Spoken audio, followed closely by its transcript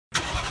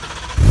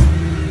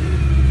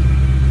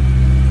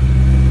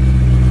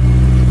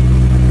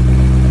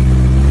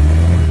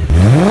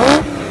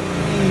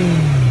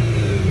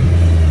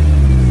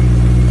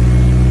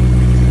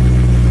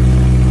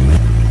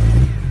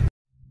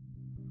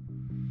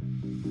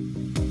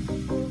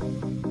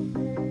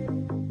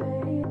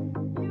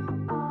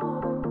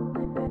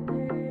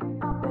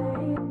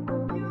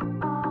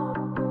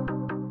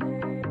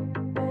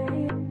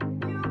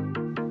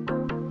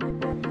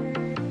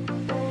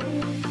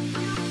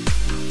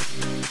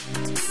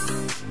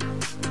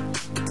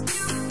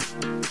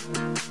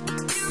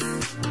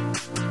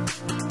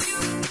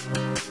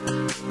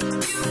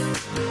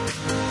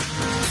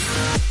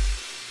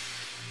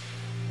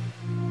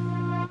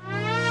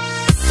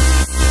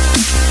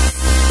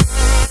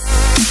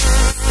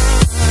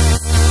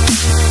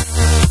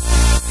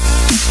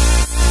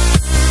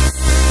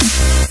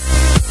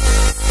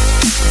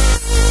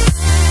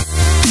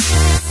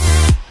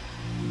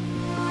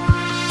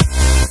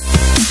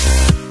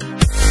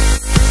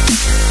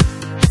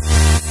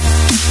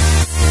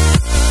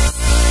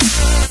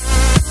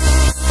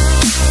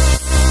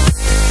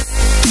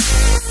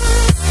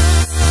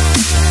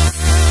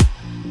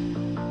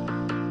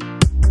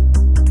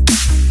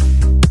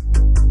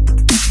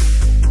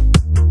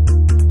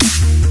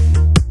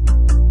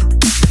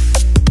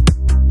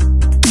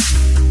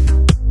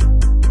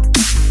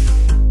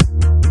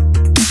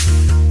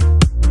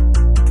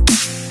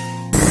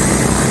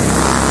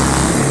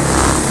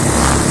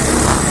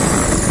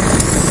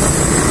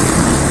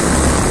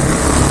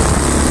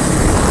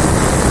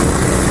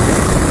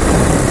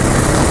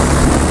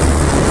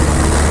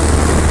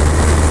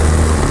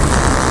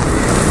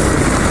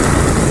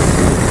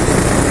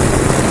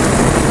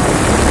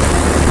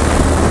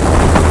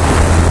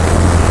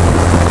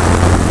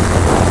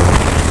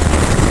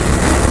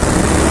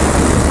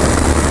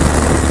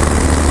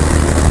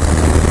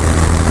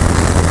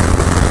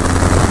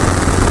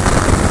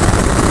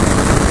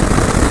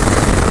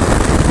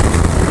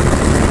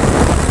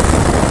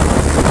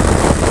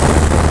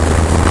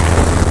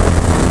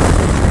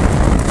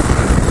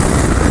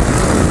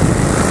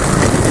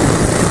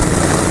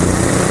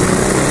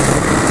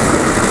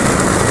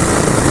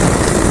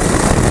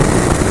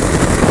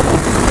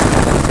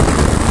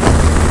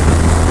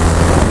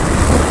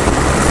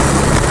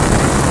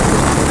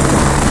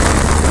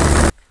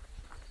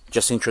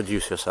Just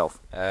introduce yourself.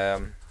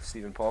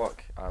 Stephen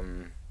Pollock.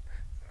 I'm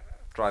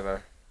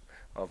driver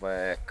of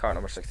cart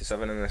number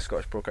 67 in the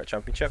Scottish Prokart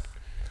Championship,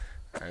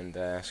 and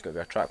it's going to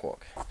be a track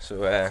walk.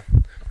 So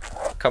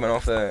coming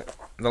off the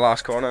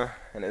last corner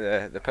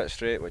into the pit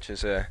straight, which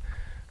is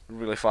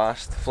really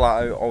fast,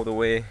 flat out all the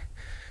way,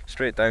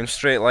 straight down,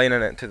 straight line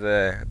in it to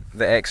the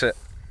exit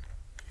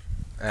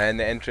and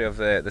the entry of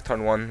the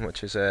turn 1,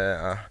 which is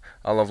a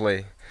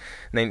lovely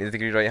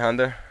 90-degree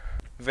right-hander.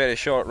 Very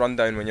short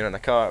rundown when you're in a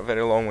cart,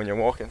 very long when you're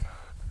walking.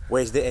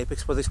 Where's the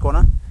apex for this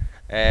corner?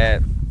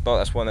 Well,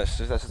 this one's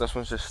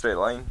just straight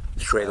line.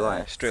 Straight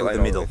line. Straight line the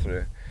all middle. the way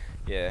through.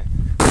 Yeah.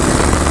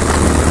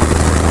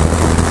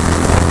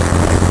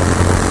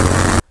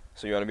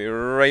 So you want to be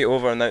right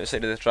over on the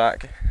outside of the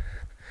track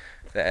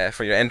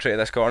for your entry to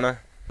this corner.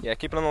 Yeah,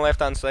 keep it on the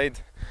left-hand side.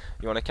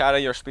 You want to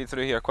carry your speed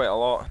through here quite a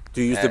lot.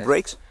 Do you use the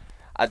brakes?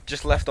 I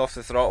just lift off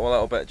the throttle a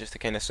little bit just to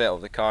kind of settle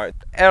the cart.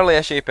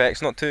 Early-ish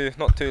apex, not too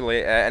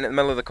late. In the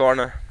middle of the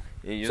corner.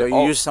 You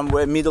use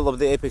somewhere middle of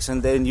the apex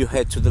and then you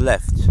head to the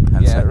left.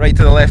 Yeah, right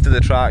to the left of the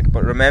track,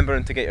 but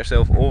remembering to get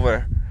yourself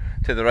over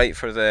to the right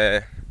for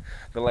the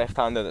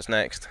left-hander that's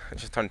next,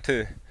 which is turn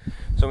 2.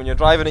 So when you're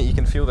driving it, you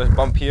can feel this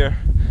bump here,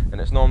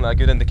 and it's normally a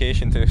good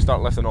indication to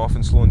start lifting off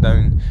and slowing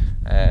down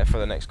for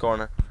the next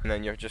corner. And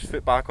then you're just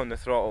foot back on the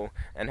throttle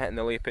and hitting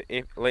the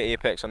late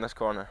apex on this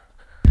corner.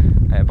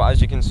 But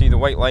as you can see, the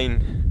white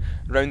line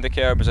round the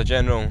curb is a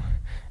general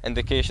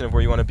indication of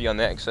where you want to be on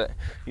the exit.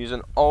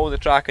 Using all the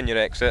track on your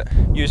exit,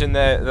 using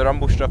the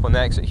rumble strip on the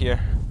exit here,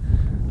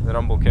 the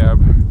rumble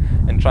curb,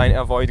 and trying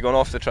to avoid going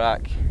off the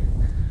track.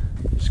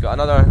 Just got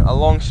a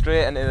long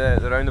straight into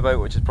the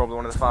roundabout, which is probably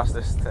one of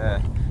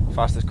the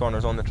fastest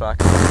corners on the track.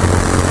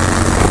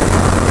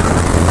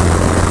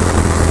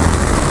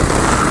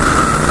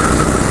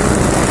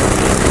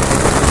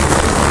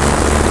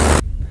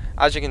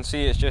 As you can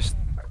see, it's just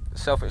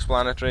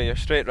self-explanatory. You're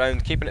straight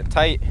round, keeping it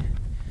tight.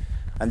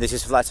 And this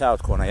is flat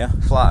out corner, yeah?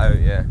 Flat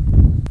out, yeah.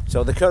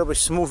 So the curb is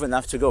smooth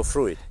enough to go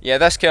through it? Yeah,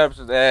 this curb,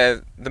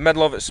 the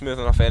middle of it's smooth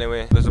enough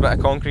anyway. There's a bit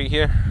of concrete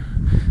here,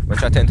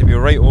 which I tend to be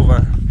right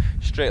over,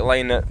 straight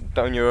line it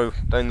down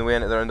the way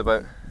into the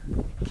roundabout.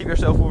 Keep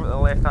yourself over to the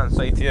left hand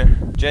side here.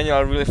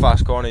 Genuinely a really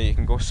fast corner. You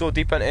can go so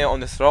deep into it on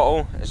the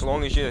throttle as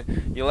long as you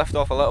lift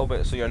off a little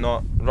bit so you're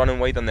not running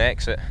wide on the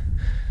exit.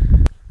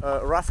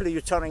 Roughly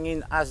you're turning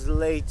in as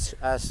late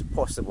as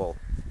possible?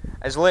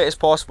 As late as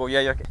possible,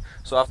 yeah.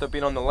 So after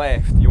being on the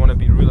left, you want to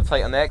be really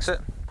tight on the exit.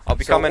 I'll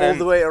be coming in all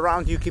the way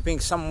around, you keeping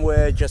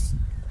somewhere just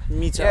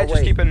meter away? Yeah,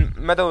 just keeping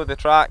middle of the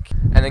track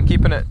and then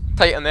keeping it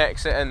tight on the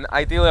exit, and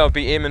ideally I'll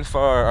be aiming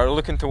for or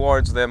looking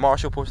towards the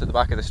marshal post at the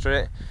back of the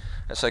straight.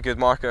 It's a good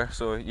marker,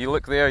 so you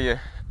look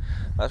there,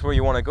 that's where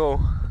you want to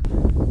go,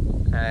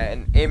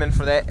 and aiming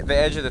for the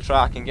edge of the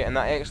track and getting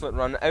that excellent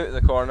run out of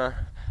the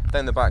corner,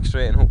 down the back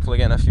straight, and hopefully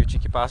getting a few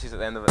cheeky passes at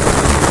the end of it.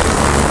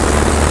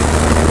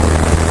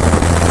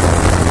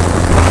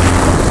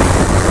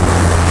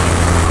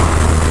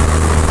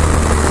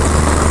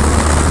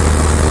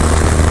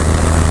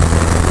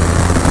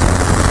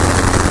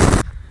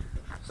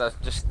 So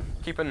just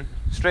keeping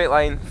straight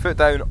line, foot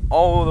down,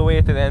 all the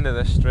way to the end of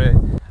this straight.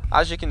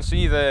 As you can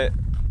see, the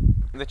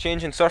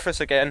change in surface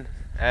again,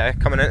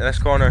 coming into this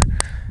corner,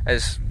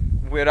 is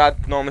where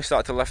I'd normally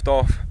start to lift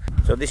off.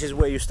 So this is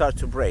where you start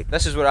to brake?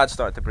 This is where I'd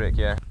start to brake,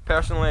 yeah.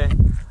 Personally,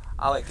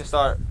 I like to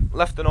start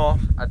lifting off,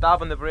 I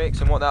dab on the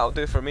brakes, and what that'll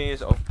do for me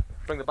is it'll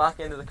bring the back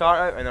end of the cart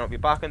out, and then I'll be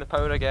back in the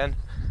power again,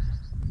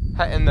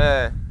 hitting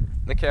the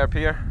curb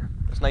here.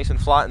 It's nice and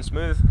flat and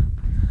smooth.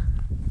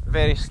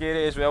 Very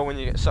scary as well when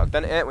you get sucked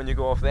into it when you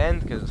go off the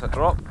end, because it's a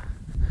drop.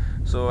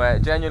 So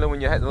genuinely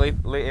when you hit the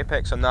late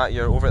apex on that,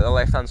 you're over at the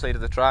left hand side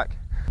of the track.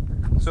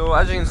 So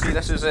as you can see,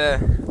 this is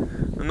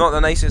not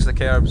the nicest of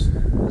curbs.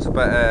 It's a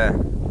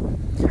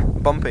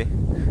bit bumpy.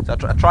 So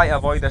I try to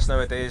avoid this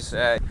nowadays.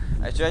 I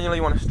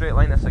genuinely want to straight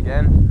line this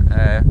again.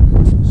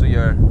 So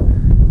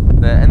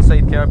the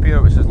inside curb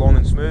here, which is long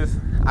and smooth,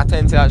 I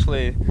tend to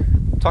actually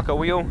tuck a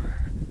wheel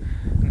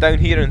down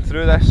here and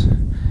through this,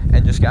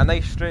 and just get a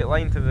nice straight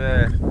line to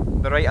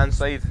the right hand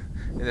side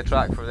of the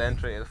track for the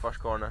entry to the first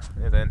corner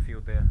of the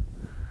infield there.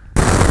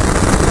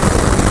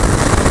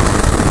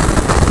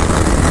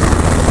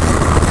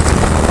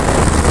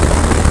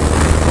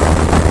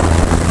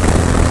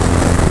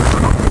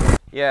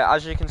 Yeah,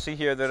 as you can see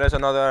here, there is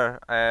another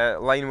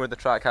line where the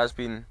track has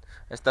been,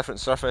 it's different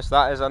surface.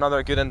 That is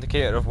another good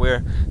indicator of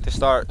where to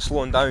start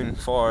slowing down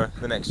for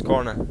the next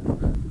corner.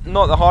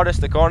 Not the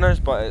hardest of corners,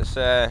 but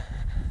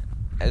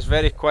it's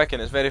very quick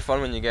and it's very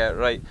fun when you get it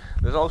right.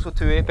 There's also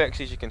 2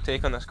 apexes you can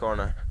take on this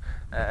corner.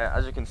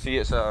 As you can see,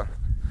 it's another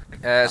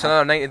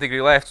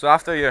 90-degree left. So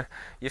after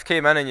you've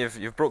came in and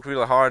you've broke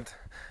really hard,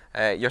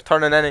 you're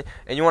turning in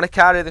and you want to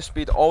carry the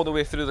speed all the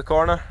way through the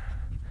corner,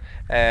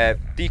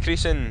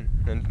 decreasing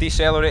and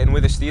decelerating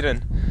with the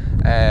steering.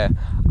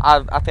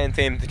 I tend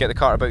to aim to get the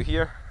cart about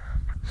here,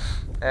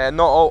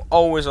 not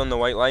always on the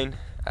white line,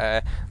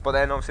 but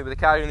then obviously with the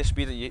carrying the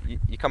speed,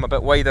 you come a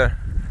bit wider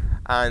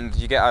and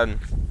you get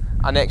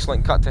an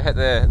excellent cut to hit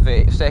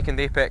the second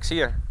apex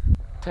here.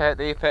 to hit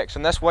the apex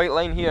on this white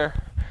line here,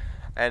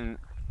 and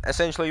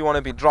essentially you want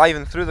to be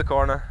driving through the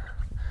corner.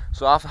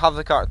 So have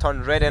the car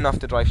turned ready enough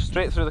to drive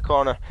straight through the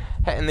corner,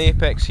 hitting the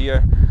apex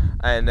here,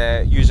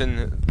 and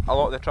using a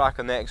lot of the track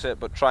on the exit,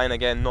 but trying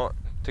again not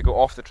to go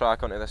off the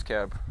track onto this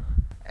curb.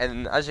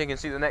 And as you can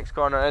see, the next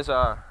corner is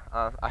a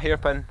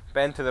hairpin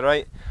bend to the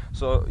right,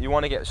 so you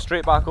want to get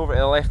straight back over to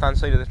the left hand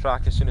side of the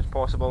track as soon as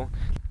possible.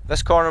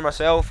 This corner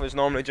myself is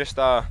normally just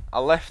a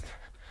lift,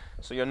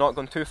 so you're not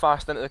going too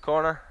fast into the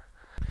corner.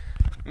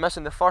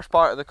 Missing the first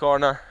part of the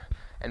corner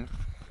and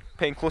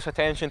paying close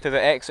attention to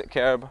the exit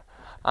curb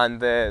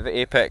and the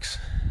apex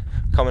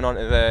coming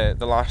onto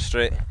the last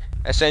straight.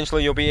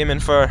 Essentially you'll be aiming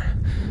for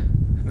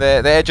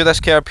the edge of this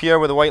curb here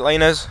where the white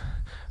line is,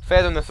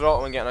 feathering the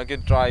throttle and getting a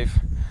good drive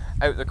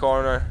out the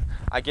corner,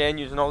 again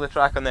using all the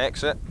track on the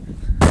exit.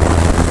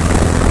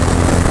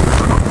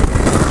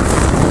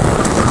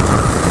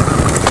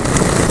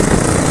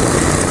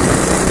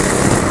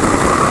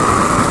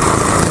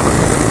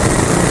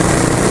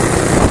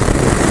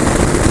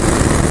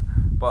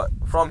 But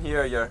from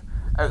here you're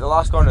out the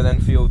last corner of the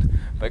infield,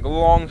 big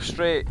long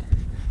straight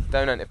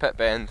down into pit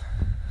bend,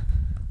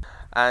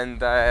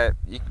 and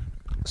you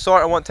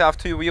sort of want to have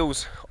two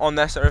wheels on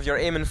this, or if you're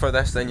aiming for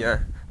this then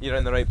you're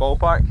in the right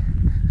ballpark.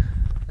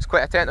 It's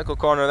quite a technical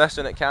corner this,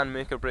 and it can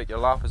make or break your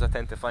lap, as I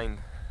tend to find.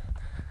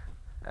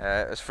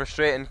 It's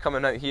frustrating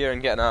coming out here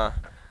and getting a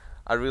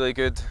really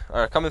good,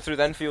 or coming through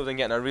the infield and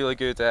getting a really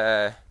good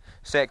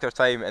sector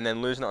time and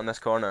then losing it on this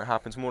corner. It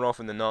happens more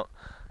often than not.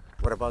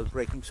 What about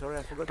braking? Sorry,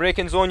 I forgot.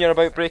 Braking zone, you're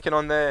about braking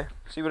on the,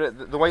 see where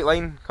the white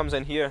line comes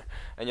in here,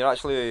 and you're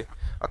actually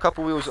a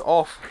couple wheels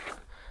off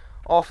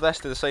this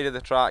to the side of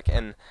the track,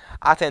 and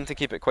I tend to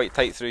keep it quite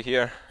tight through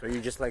here. So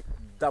you just like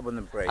dab on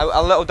the brakes?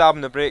 A little dab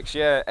on the brakes,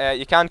 yeah.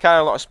 You can carry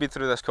a lot of speed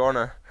through this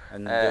corner,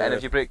 and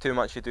if you brake too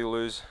much you do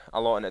lose a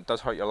lot, and it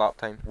does hurt your lap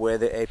time. Where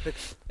the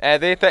apex?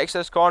 The apex of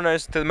this corner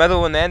is to the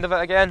middle and the end of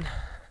it again.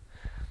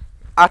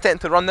 I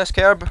tend to run this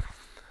curb.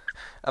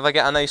 If I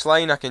get a nice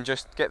line I can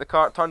just get the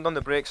car turned on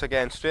the brakes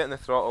again, straight in the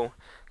throttle,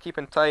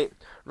 keeping tight,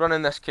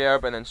 running this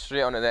curb and then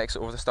straight onto the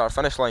exit over the start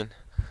finish line.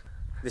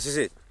 This is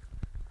it?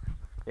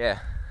 Yeah.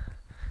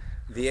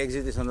 The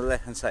exit is on the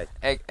left hand side?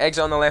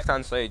 Exit on the left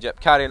hand side,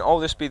 yep, carrying all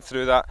the speed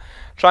through that,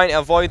 trying to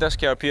avoid this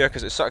curb here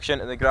because it sucks you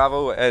into the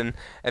gravel, and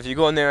if you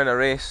go in there in a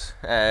race,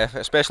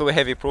 especially with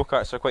heavy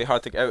Prokarts, they're quite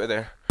hard to get out of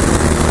there.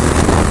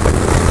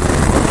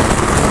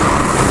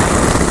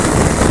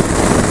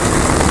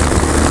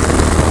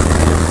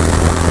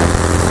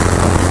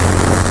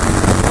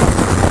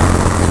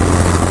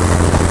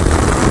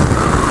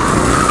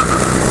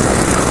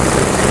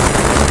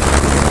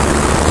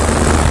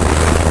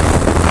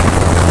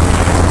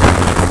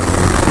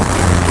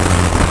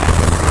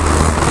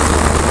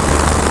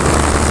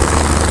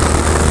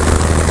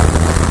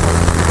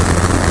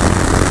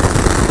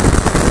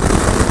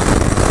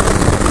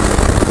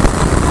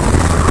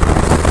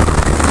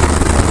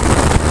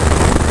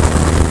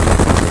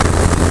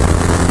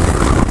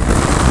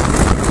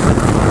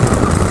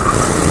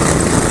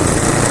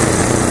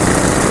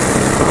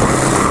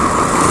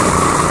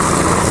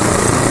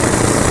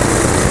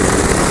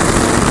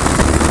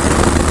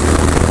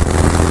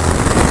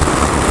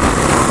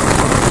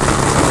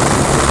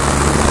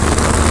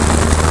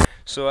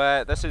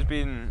 So this has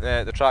been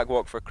the track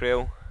walk for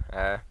Crail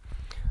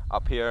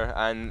up here,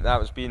 and that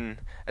has been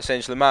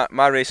essentially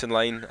my racing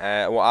line,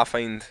 what I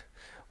find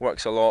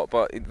works a lot,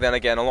 but then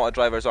again a lot of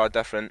drivers are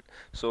different,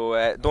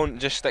 so don't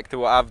just stick to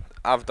what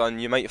I've done.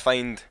 You might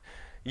find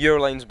your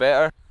line's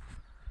better.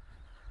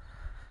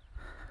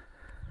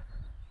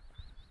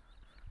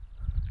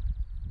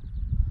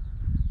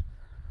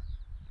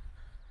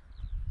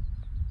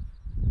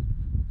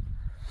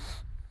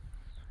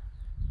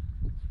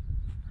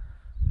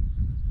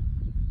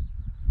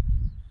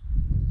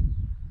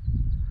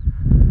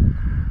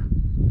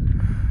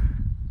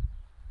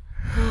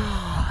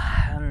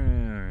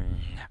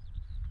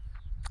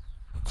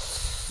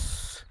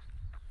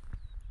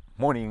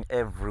 Morning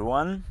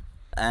everyone,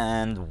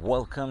 and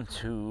welcome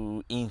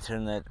to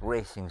Internet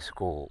Racing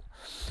School,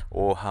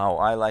 or how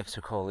I like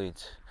to call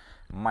it,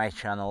 my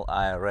channel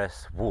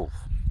IRS Wolf.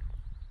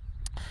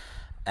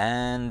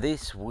 And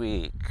this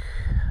week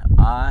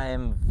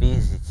I'm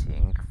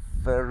visiting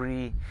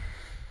very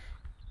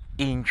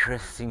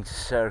interesting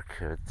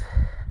circuit.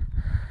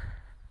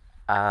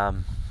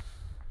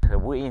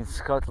 We're in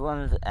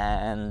Scotland,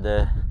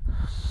 and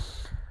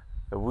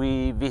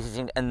we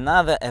visiting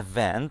another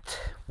event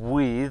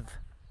with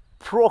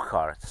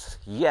Prokarts.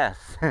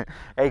 Yes,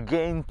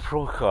 again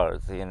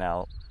Prokarts, you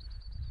know.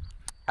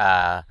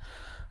 I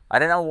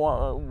don't know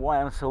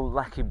why I'm so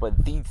lucky,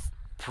 but these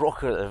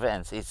Prokart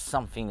events, it's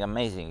something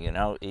amazing, you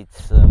know.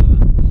 It's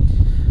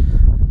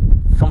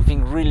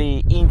something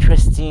really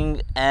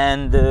interesting,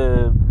 and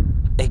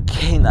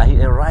again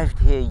I arrived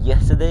here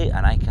yesterday,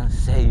 and I can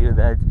say you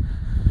that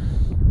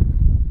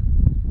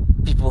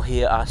people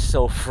here are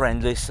so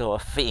friendly, so I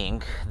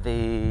think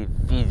the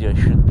video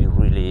should be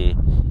really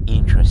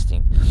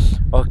interesting.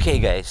 Okay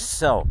guys,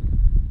 so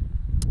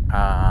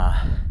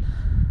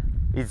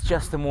It's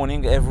just the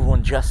morning,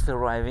 everyone just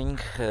arriving,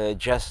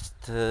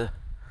 just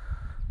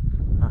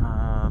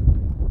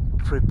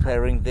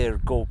preparing their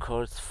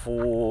go-karts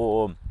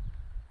for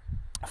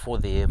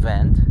the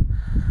event.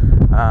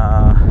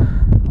 I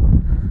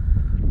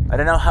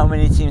don't know how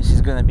many teams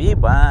it's gonna be,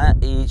 but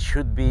it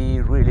should be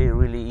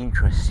really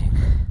interesting.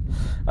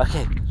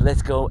 Okay,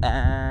 let's go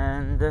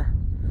and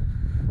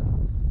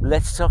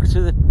let's talk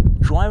to the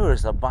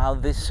drivers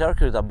about this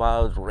circuit,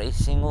 about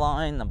racing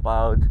line,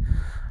 about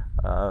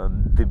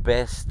the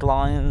best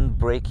line,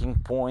 braking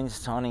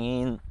points, turning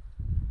in,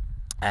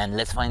 and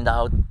let's find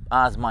out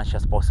as much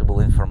as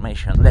possible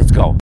information. Let's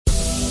go.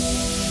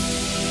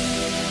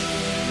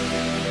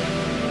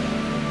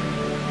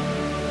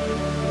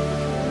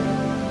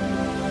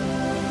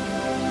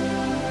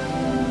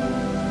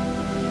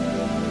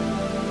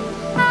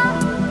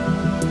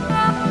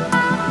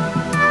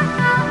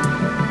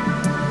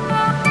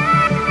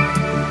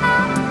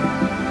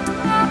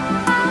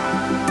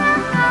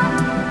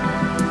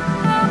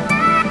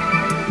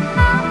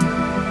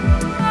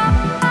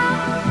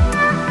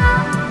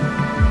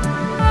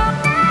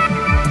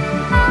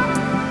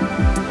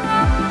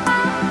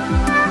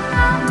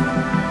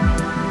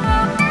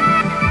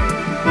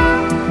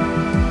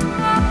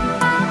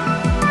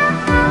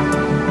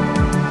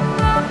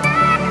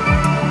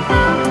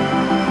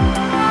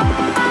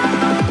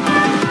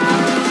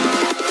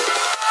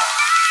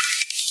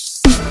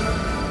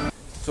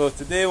 So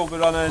today we'll be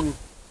running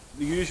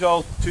the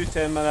usual 2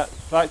 10-minute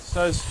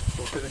practices.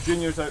 We'll put the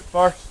juniors out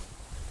first,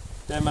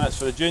 10 minutes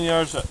for the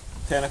juniors at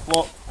 10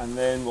 o'clock, and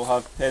then we'll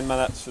have 10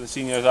 minutes for the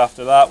seniors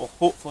after that. We'll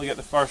hopefully get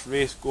the first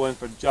race going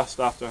for just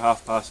after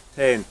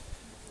 10:30.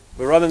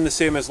 We're running the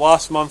same as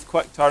last month,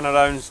 quick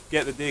turnarounds,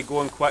 get the day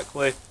going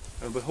quickly,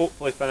 and we'll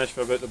hopefully finish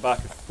for about the back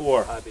of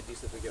 4. That'd be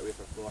decent if we get away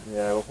for 4.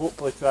 Yeah, we'll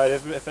hopefully try,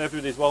 if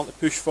everybody's willing to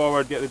push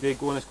forward, get the day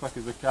going as quick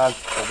as we can.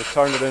 We'll be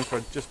turned around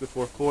for just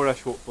before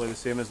 4ish, hopefully the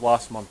same as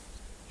last month.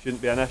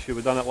 Shouldn't be an issue,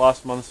 we've done it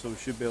last month, so we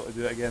should be able to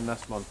do it again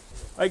this month.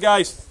 Right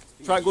guys,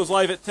 track goes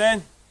live at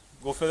 10,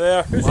 go for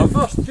there. Who's out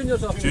first?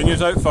 Juniors out.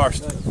 Juniors out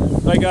first.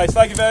 Right guys,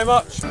 thank you very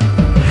much.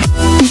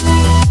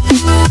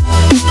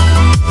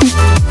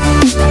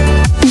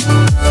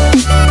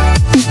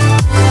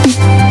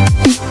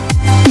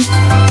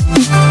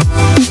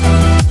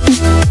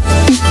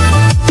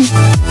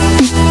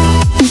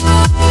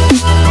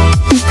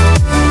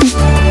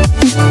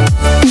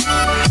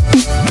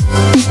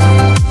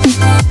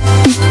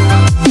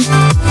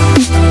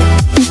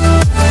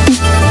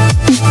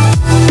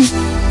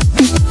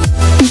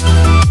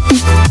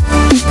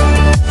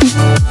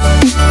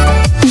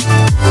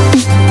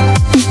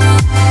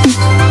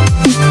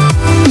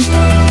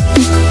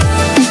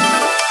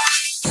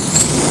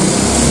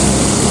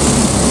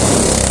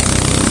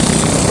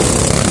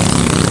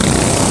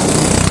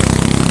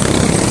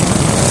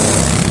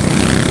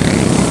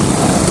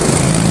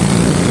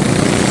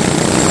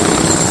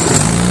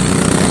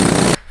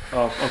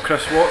 I'm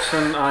Chris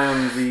Watson, I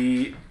am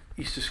the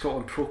East of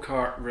Scotland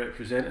Prokart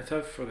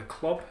representative for the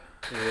club.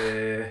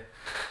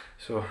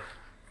 So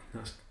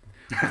that's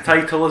the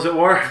title, as it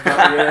were.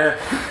 But,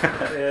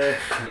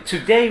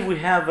 Today we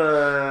have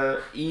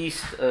a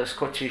East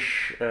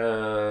Scottish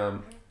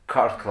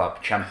Kart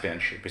Club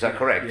Championship. Is that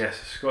correct? Yes,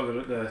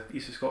 the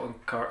East of Scotland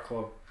Kart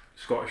Club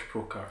Scottish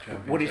Prokart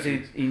Championship. What is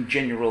it in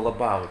general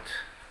about?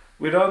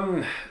 We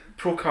run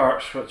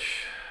Prokarts,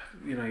 which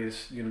you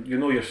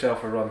know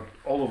yourself, are run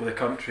all over the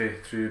country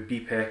through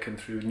BPEC and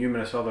through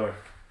numerous other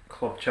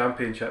club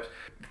championships.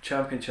 The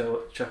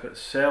championship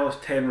itself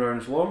is 10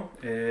 rounds long.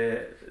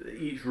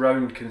 Each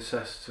round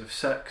consists of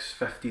 6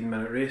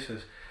 15-minute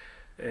races.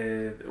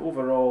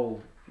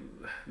 Overall,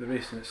 the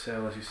racing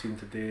itself, as you've seen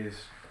today,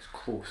 is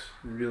close,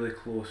 really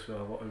close, with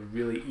a lot of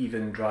really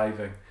even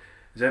driving.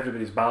 As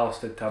everybody's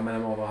ballasted to a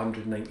minimum of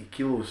 190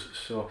 kilos,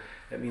 so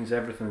it means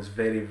everything's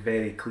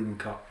very clean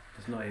cut.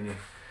 There's not any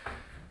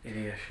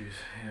issues.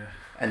 Yeah.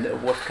 And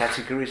what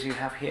categories do you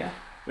have here?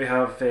 We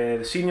have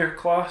the senior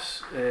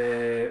class,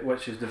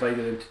 which is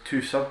divided into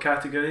 2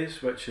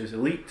 subcategories, which is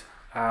elite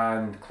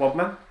and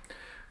clubman.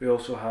 We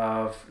also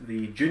have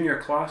the junior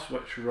class,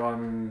 which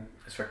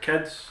is for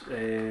kids,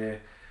 the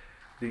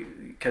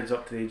kids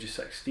up to the age of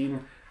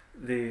 16.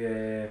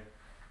 The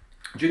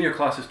junior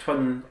class is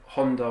twin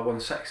Honda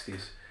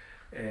 160s,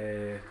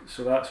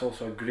 so that's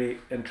also a great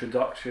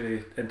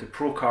introductory into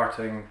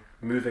pro-karting.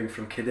 Moving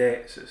from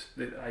cadets, it's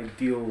the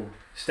ideal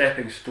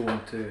stepping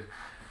stone to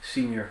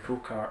senior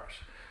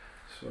pro-karts.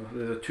 So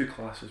they're the 2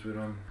 classes we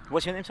run.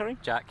 What's your name, sorry?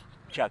 Jack.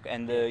 Jack.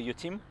 And your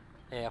team?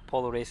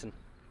 Apollo Racing.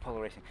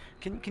 Apollo Racing.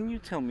 Can you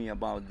tell me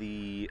about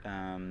the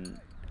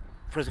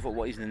first of all,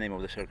 what is the name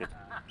of the circuit?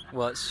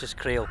 Well, it's just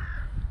Crail.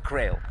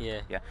 Crail.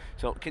 Yeah.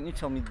 So can you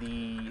tell me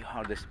the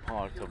hardest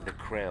part of the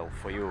Crail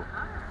for you?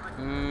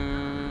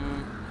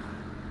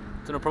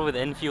 Don't know, probably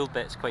the infield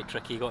bit's quite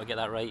tricky. You got to get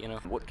that right, you know.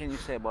 What can you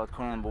say about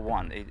corner number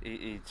 1?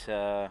 It's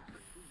a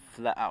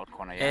flat out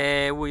corner.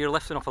 Yeah. Well, you're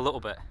lifting off a little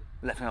bit.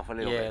 Lifting off a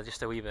little bit. Yeah,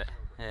 just a wee bit.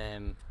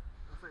 And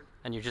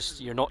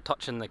you're not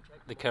touching the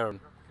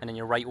curb, and then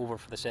you're right over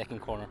for the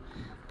second corner,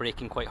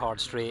 braking quite hard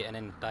straight, and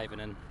then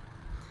diving in.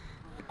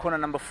 Corner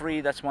number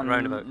 3, that's one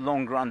Roundabout.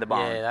 long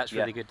roundabout. Yeah, that's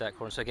really good, that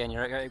corner. So again,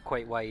 you're out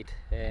quite wide.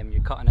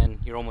 You're cutting in.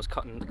 You're almost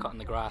cutting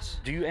the grass.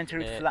 Do you enter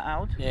it flat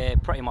out? Yeah,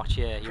 pretty much.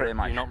 Yeah, Pretty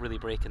much. You're not really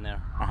braking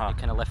there. Uh-huh. You're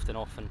kind of lifting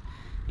off and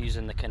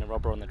using the kind of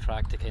rubber on the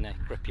track to kind of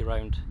grip you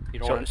around.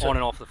 You're So- on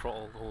and off the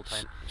throttle the whole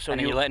time. So and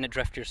then you- you're letting it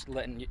drift.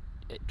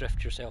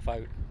 Drift yourself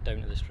out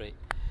down to the straight.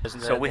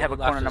 So we have a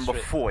corner number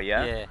 4,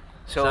 yeah? Yeah.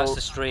 So So that's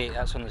the straight.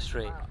 That's on the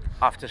straight.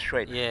 after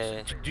straight.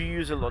 Yeah. Do you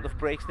use a lot of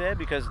brakes there?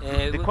 Because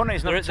the corner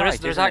is not tight,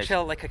 There's isn't it?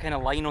 actually like a kind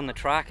of line on the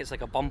track. It's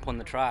like a bump on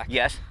the track.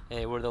 Yes.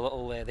 Where the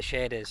little the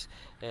shed is.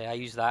 I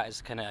use that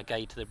as kind of a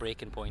guide to the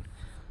braking point.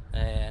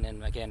 And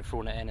then again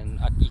throwing it in, and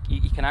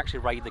you can actually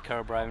ride the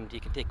curb round.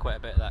 You can take quite a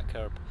bit of that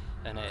curb,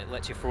 and it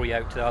lets you throw you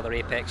out to the other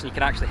apex, and you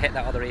can actually hit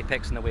that other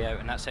apex on the way out,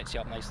 and that sets you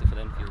up nicely for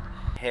the infield.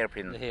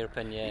 Hairpin. The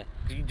hairpin, yeah.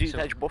 Do you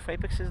touch both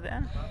apexes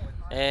there?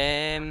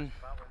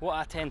 What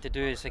I tend to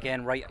do is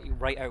again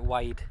right out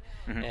wide,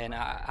 and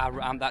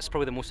I'm, that's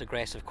probably the most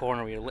aggressive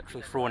corner where you're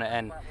literally throwing it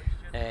in.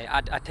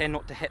 I tend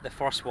not to hit the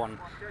first one,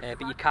 but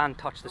you can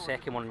touch the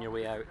second one on your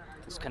way out.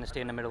 Just kind of stay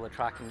in the middle of the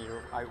track, and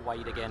you're out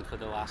wide again for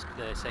the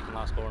second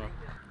last corner.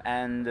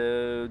 And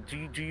do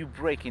you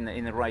brake in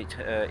the right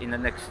in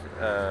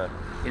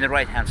the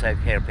right hand side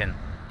hairpin?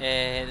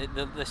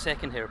 The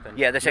second hairpin.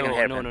 Yeah, the second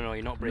hairpin. No,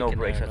 you're not braking. No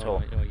brakes there, at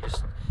all. No, you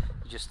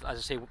just as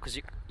I say, because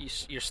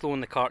you're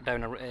slowing the cart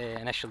down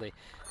initially,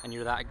 and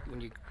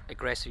when you're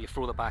aggressive, you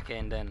throw the back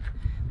end in,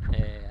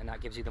 and that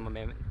gives you the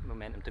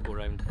momentum to go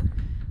around.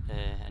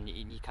 And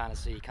you kind of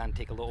say you can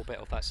take a little bit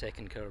of that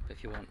second curb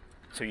if you want.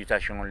 So you're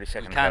touching only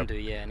second You can curb? do,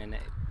 yeah, and then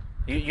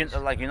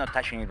You're not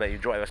touching it, but you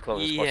drive as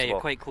close as possible. yeah, you're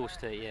quite close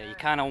to it. Yeah, you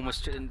can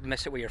almost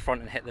miss it with your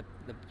front and hit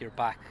your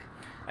back.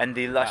 And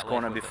the last that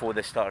corner level. before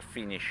the start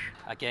finish.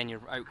 Again,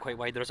 you're out quite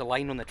wide. There's a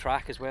line on the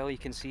track as well, you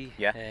can see.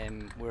 Yeah.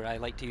 Where I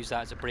like to use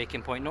that as a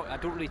braking point. I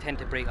don't really tend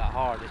to brake that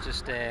hard. It's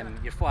just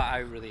you're flat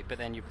out really, but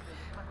then you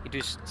do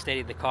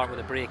steady the cart with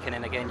a brake, and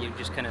then again you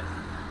just kind of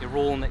you're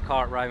rolling the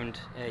cart round.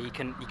 You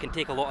can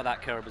take a lot of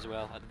that curb as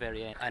well at the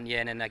very end. And yeah,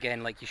 and then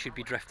again, like you should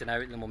be drifting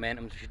out, and the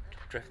momentum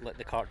should let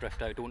the cart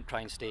drift out. Don't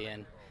try and stay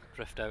in.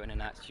 Drift out, and then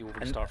that's you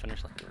will start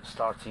finish line.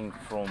 Starting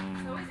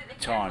from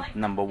turn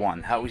number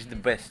 1, how is the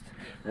best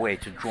way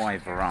to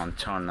drive around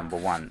turn number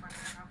 1?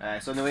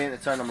 So on the way into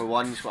turn number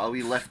 1, just got a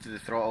wee lift to the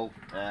throttle.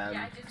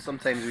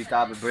 Sometimes we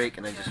dab a brake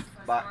and then just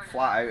back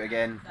flat out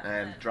again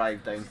and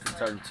drive down to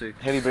turn 2.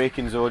 Heavy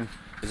braking zone.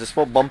 There's a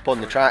small bump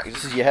on the track.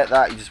 Just as you hit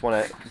that, you just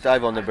want to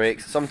dive on the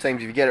brakes.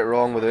 Sometimes if you get it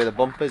wrong with the way the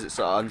bump is, it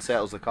sort of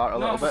unsettles the cart a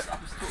little bit.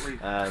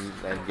 And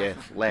yeah,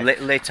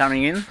 left. Late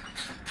turning in?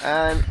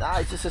 And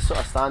it's just a sort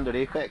of standard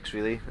apex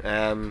really.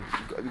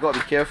 You've got to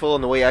be careful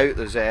on the way out.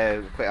 There's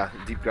quite a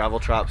deep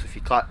gravel trap, so if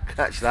you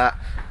catch that,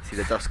 see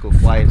the dust go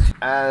flying.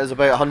 There's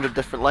about 100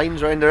 different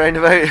lines round the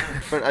roundabout.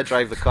 I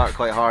drive the cart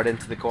quite hard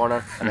into the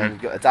corner, and then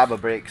got a dab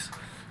of brakes.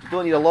 You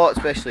don't need a lot,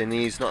 especially in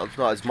these. Not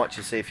as much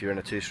as say if you're in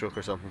a 2-stroke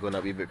or something, going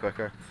that wee bit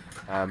quicker.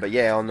 But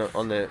yeah, on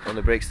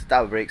the brakes, the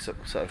dab of brakes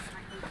sort of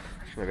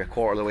maybe a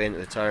quarter of the way into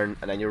the turn,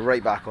 and then you're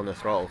right back on the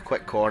throttle.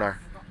 Quick corner.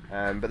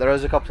 But there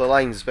is a couple of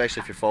lines,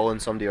 especially if you're following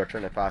somebody or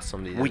trying to pass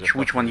somebody. Which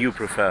one you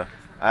prefer?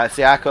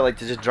 See, I quite like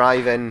to just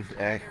drive in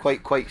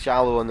quite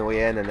shallow on the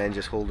way in, and then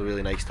just hold a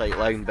really nice tight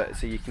line. But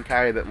so you can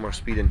carry a bit more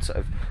speed and sort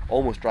of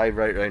almost drive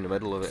right around the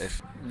middle of it.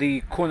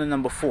 The corner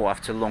number 4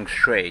 after long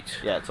straight.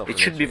 Yeah, it's it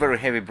should be very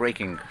heavy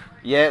braking.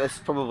 Yeah, this is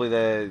probably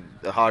the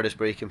hardest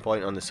braking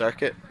point on the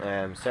circuit.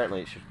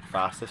 Certainly, it should be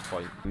fastest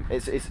point.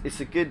 It's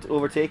a good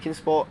overtaking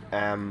spot,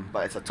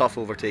 but it's a tough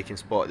overtaking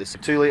spot. It's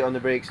too late on the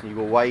brakes, and you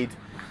go wide.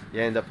 You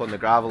end up on the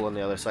gravel on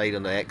the other side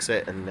on the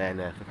exit, and then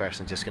the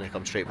person's just going to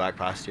come straight back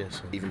past you.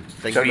 So even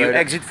think So about you it.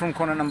 exit from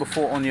corner number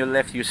 4 on your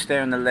left, you stay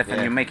on the left, and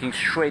Yeah. you're making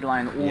straight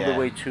line all the Yeah.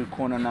 way to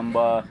corner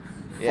number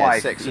 5, Yeah,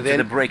 6. into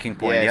the braking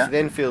point, yeah? So the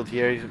infield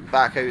here,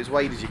 back out as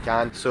wide as you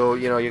can. So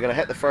you're going to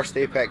hit the first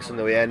apex on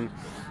the way in,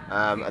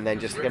 and then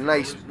just take a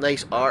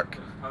nice arc,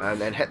 and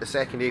then hit the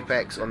second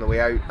apex on the way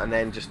out, and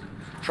then just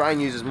try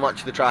and use as much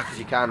of the track as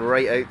you can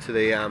right out to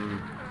the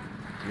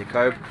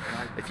curb.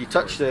 If you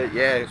touch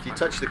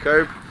the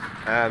curb,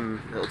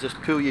 it'll just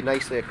pull you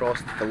nicely across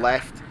to the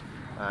left.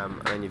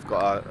 And then you've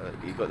got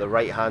the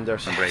right hander.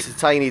 So it's a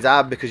tiny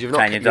dab because you're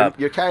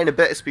carrying a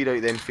bit of speed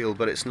out the infield,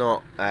 but it's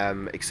not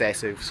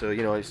excessive. So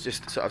it's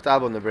just sort of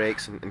dab on the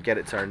brakes and get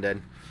it turned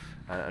in,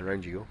 and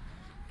round you go.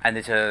 And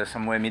it's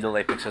somewhere middle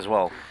apex as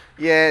well.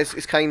 Yeah,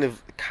 it's kind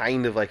of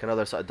like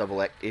another sort of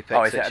double apex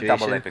Oh, it's situation. a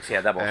double apex,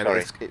 yeah, double.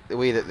 Sorry. The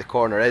way that the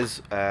corner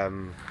is,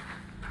 I'm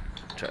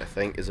trying to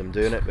think as I'm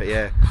doing it, but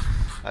yeah,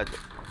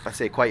 I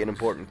say quite an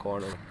important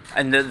corner.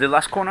 And the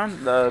last corner,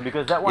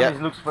 because that one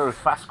Yeah. looks very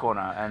fast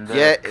corner, and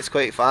Yeah, it's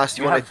quite fast.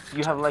 you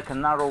have like a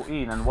narrow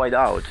in and wide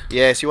out.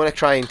 Yeah, so you want to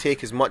try and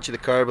take as much of the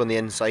curb on the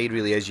inside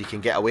really as you can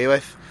get away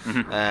with.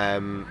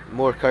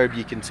 More curb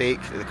you can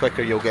take, the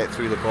quicker you'll get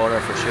through the corner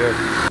for sure.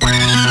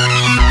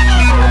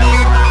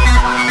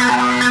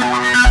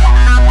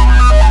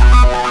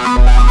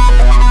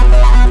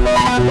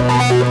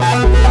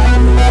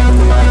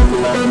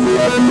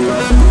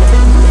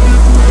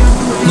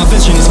 My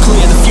vision is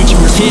clear, the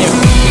future is here.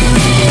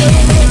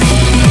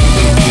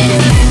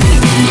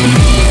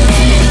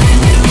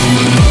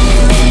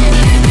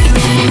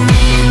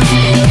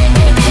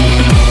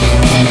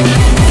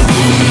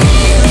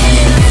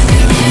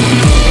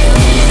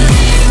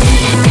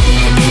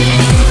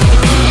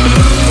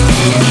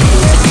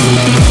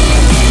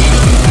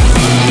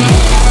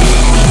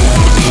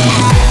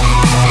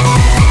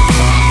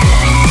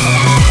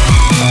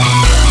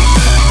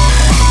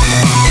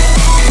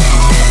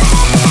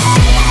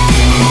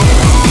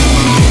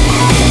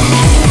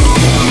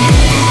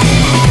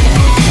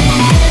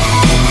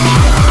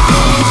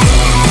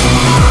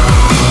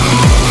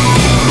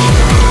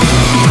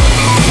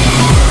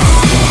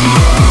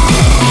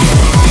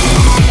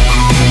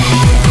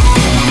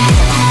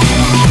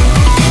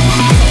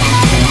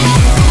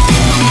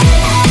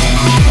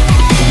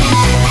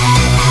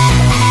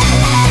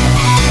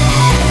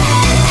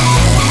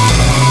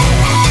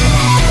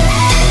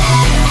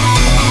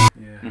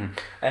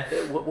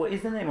 what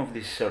is the name of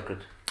this circuit?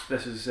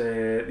 This is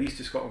the East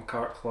of Scotland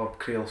Kart Club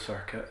Crail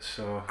circuit.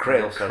 So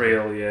Crail circuit.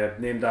 Crail, yeah,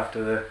 named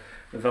after the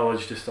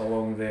village just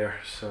along there.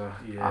 So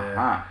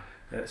yeah,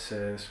 it's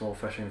a small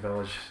fishing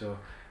village. So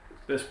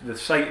the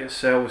site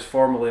itself was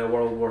formerly a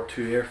World War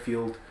II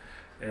airfield.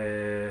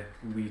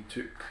 We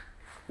took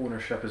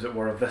ownership, as it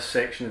were, of this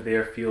section of the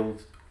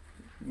airfield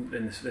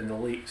in the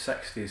late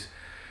 60s,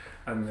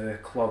 and the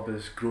club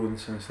has grown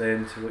since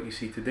then to what you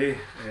see today,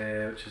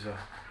 which is a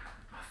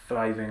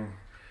thriving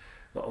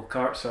little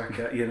kart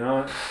circuit. You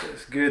know,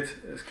 it's good.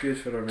 It's good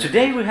for our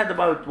Today we had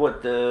about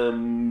what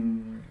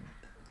 10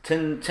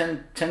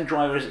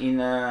 drivers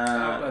in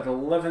at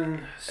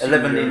 11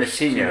 in the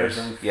seniors,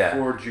 and yeah,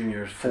 4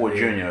 juniors. Four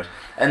today. juniors.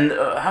 And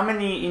how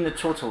many in the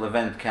total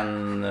event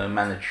can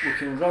manage? We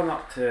can run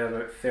up to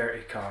about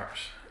 30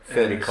 carts.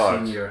 30 in the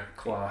carts. Senior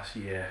class,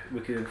 yeah. We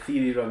could in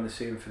theory run the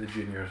same for the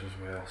juniors as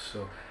well.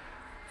 So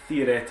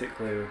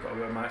theoretically, we've got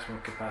about a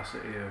maximum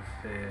capacity of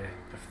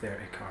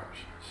 30 carts.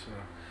 So.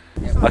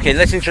 Okay,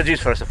 let's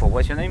introduce first of all.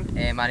 What's your name?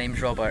 My name's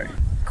Robert.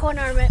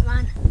 Connor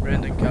McMahon.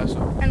 Brendan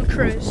Castle. And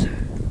Cruz.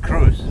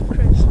 Cruz.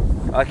 Cruz.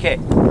 Okay,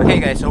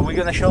 guys. So we're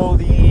gonna show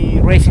the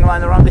racing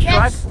line around the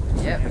track. Yes.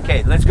 Yep.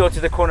 Okay, let's go to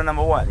the corner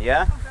number 1.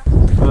 Yeah.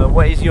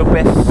 What is your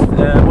best?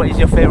 What is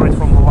your favorite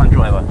Formula 1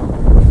 driver?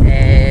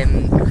 I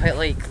quite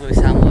like Lewis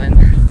Hamilton.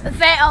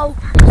 Vettel.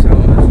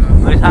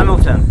 Lewis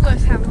Hamilton.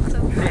 Lewis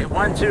Hamilton. Okay,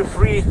 1, 2,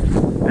 3,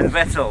 and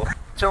Vettel.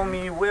 Tell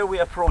me where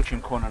we're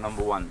approaching corner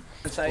number 1.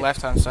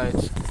 Left hand side.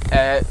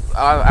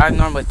 I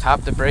normally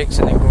tap the brakes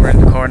and then go around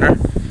the corner.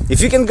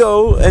 If you can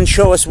go and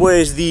show us where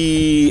is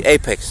the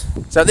apex.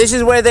 So this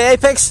is where the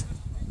apex?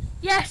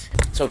 Yes.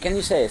 So can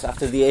you say it's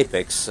after the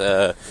apex?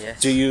 Yes.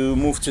 Do you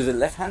move to the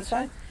left hand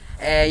side?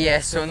 Yeah,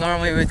 so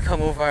normally we'd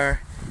come over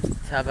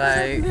to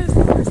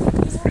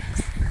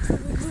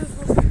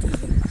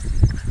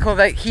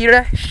about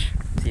here-ish.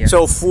 Here.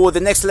 So for the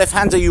next left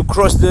hander you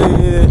cross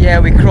the... Yeah,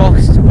 we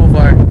crossed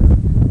over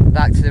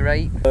back to the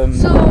right.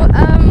 So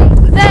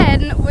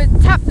then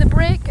we'd tap the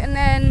brake, and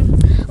then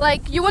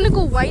like you want to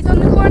go wide on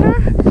the corner,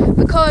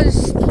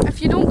 because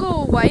if you don't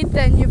go wide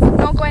then you've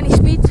not got any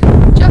speed.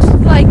 Just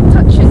like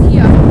touch it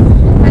here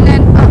and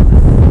then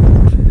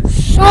up.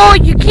 So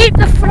you keep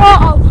the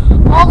throttle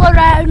all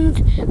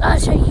around,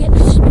 that's how you get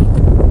the speed.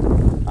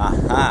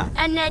 Aha.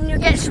 And then you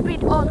get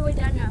speed all the way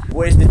down there.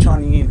 Where's the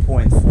turning in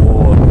point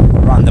for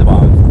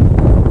roundabout?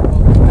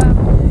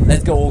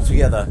 Let's go all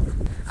together.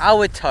 I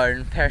would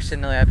turn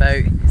personally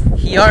about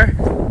here,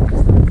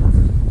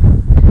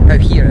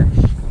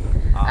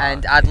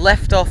 and I'd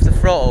lift off the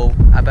throttle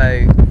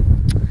about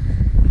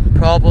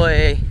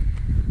probably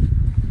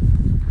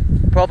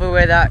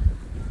where that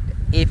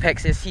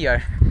apex is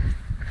here,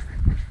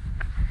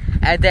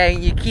 and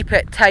then you keep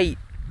it tight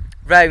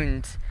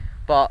round,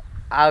 but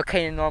I'll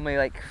kind of normally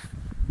like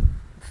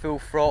full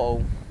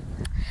throttle.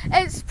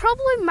 It's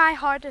probably my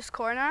hardest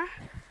corner,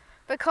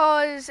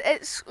 because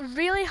it's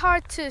really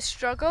hard to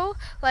struggle,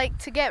 like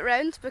to get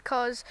round,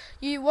 because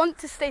you want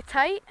to stay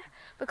tight,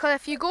 because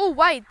if you go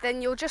wide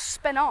then you'll just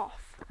spin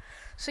off.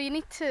 So you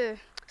need to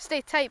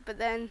stay tight, but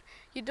then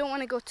you don't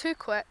want to go too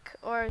quick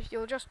or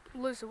you'll just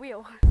lose the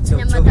wheel. Tell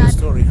me a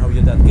story how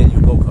your dad get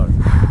your go-kart.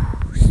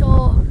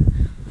 So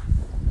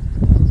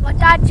my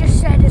dad just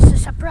said it's a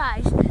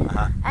surprise,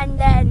 and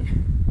then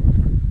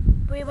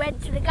we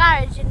went to the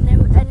garage and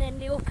then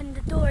they opened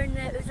the door and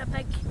it was a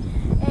big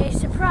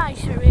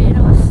surprise for me.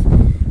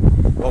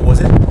 What was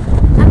it? A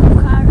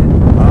go-kart.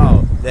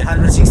 Oh, the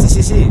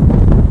 160cc?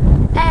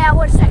 I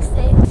was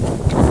 60.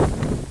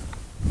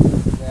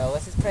 Well,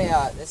 this is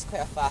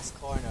quite a fast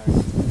corner.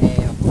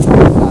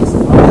 Fast.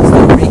 I'll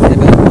start braking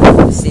about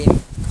the same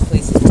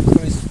places where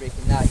Cruz is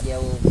braking, that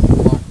yellow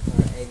marker,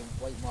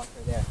 white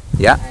marker there.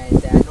 Yeah.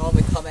 And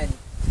normally come in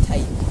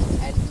tight,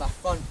 and my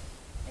front,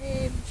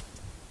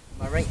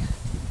 my right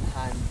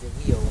hand, the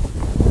wheel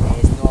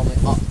is normally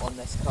up on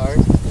this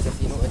curve, because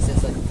if you notice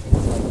it's like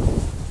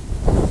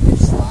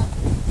there's slant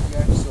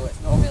here, so it's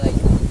normally like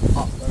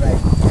up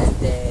around, and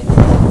then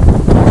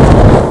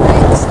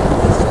right side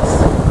is just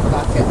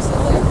back out to the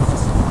left,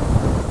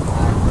 and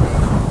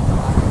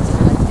back out to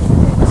the left.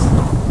 So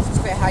it's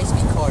quite a high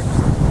speed corner.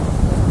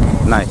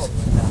 Nice.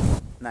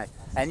 Nice.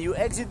 And you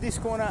exit this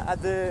corner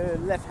at the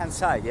left hand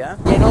side, yeah?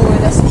 Yeah, no,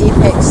 when this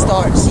apex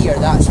starts here,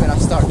 that's when I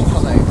start to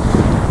come out.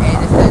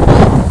 Anything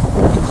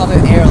you come out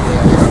earlier,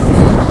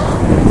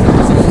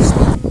 it's really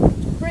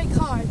speed. Brake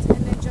hard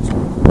and then just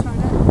turn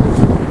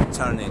it.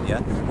 Turn in,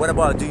 yeah? What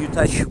about, do you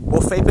touch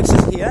both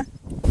apexes here?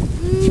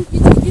 You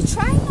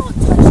try not to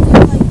touch the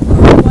like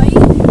white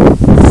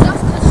stuff,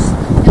 because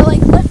it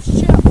like lifts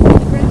you up on the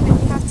ground and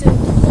you have to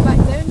go back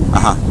down.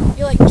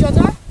 You like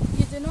judder.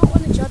 You do not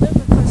want to judder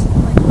because it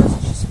like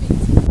loses your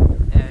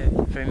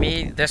speed. For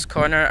me, this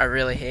corner I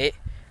really hate,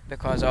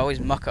 because I always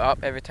muck it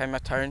up every time I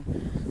turn.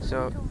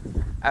 So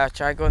I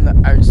try going the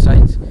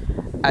outside,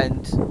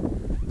 and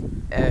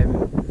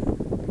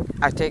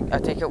I take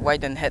it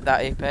wide and hit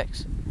that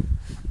apex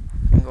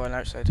and go on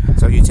outside.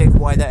 So you take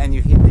wider and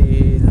you hit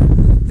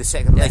the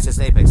second latest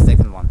apex,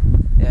 second one.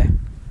 Yeah.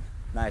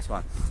 Nice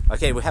one.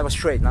 Okay, we have a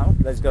straight now.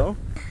 Let's go.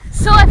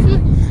 So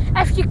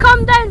if you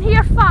come down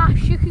here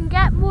fast, you can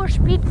get more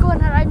speed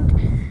going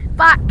around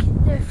back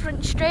the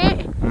front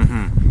straight,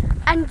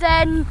 and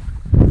then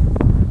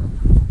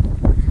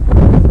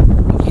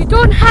you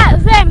don't hit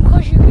them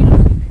because you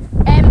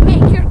can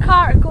make your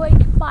car going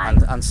back.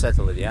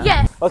 Unsettle it, yeah?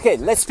 Yeah. Okay,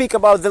 let's speak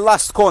about the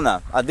last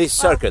corner at this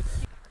circuit.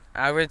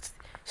 I would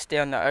stay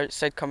on the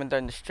outside coming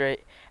down the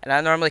straight, and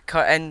I normally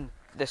cut in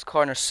this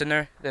corner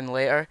sooner than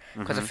later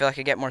because I feel like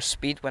I get more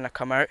speed when I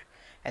come out,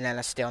 and then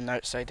I stay on the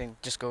outside and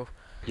just go.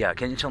 Yeah,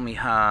 can you tell me,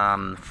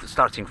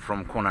 starting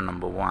from corner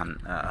number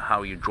 1,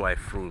 how you drive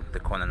through the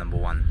corner number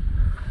 1?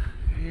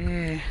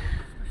 Yeah,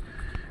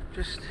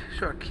 just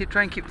sort of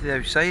try and keep to the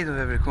outside of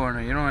every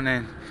corner, you know, and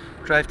then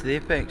drive to the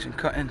apex and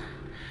cut in.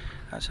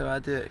 That's how I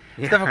do it.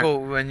 It's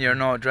difficult when you're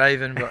not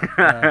driving, but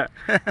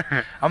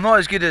I'm not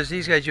as good as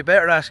these guys. You're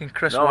better asking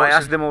Chris Watson. I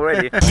asked them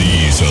already.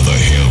 These are the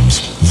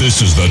hymns.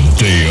 This is the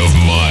day of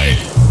my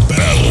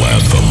battle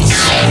anthems.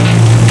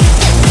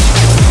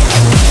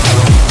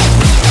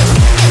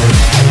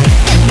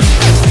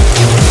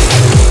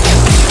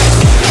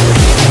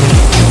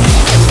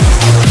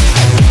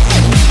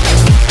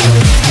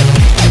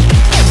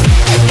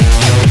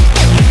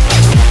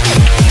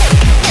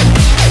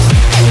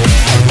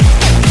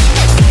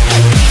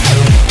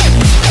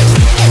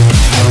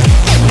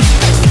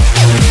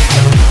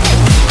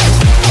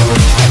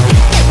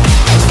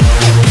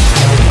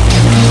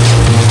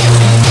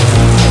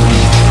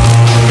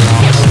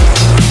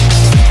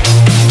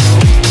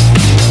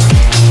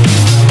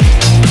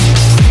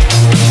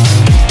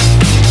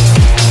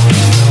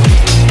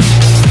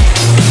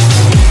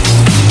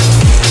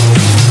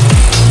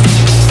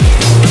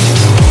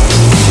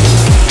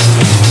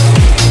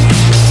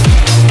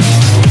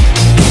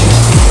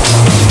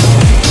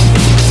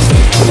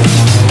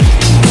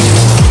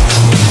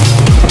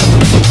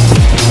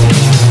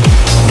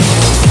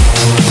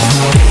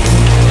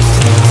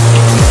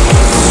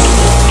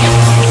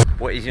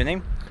 What is your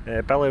name?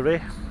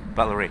 Ballyray.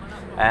 Ballyray.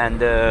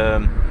 And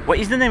what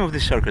is the name of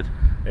this circuit?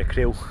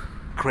 Crail.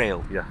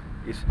 Crail. Yeah.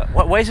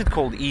 Why is it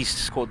called East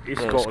Scotland?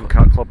 East Scotland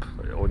Kart Club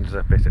owns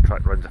the basic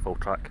track, runs the full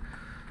track.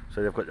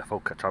 So they've got the full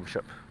kit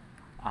championship.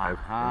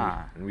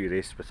 And we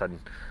race within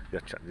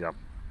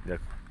their.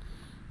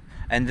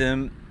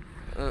 And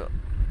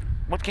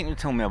what can you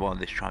tell me about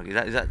this track?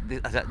 Is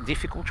that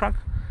difficult track?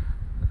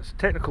 It's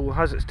technical,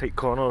 has its tight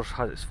corners,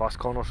 has its fast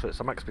corners, so it's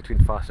a mix between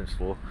fast and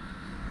slow.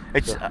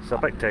 It's a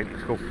bit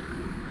technical.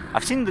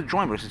 I've seen the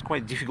drivers, it's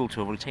quite difficult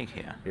to overtake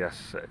here.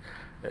 Yes.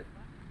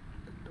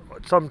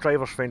 Some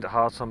drivers find it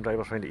hard, some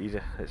drivers find it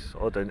easy. It's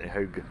all down to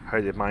how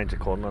they manage the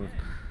corner.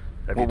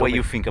 What do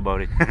you think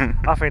about it?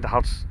 I find it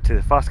hard. To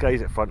the fast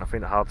guys at front, I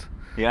find it hard.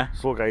 Yeah?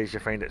 Slow guys, you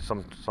find it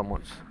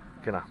somewhat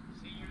kind of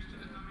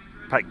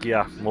pick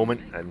your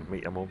moment and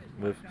make your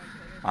move.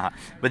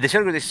 But the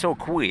circuit is so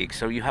quick,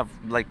 so you have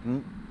like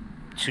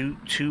two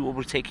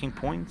overtaking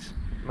points?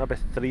 Maybe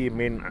 3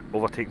 main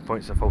overtaking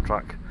points in full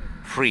track.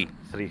 3?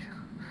 3.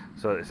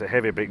 So it's a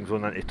heavy braking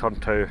zone into turn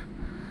 2,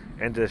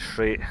 end of the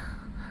straight,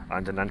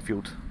 and an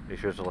infield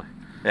is usually.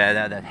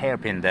 Yeah, that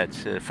hairpin, that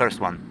first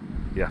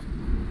one. Yeah.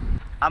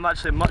 I'm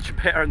actually much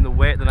better in the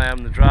wet than I am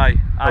in the dry.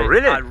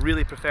 Really? I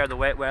really prefer the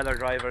wet weather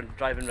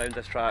driving around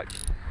this track.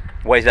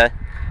 Why is that?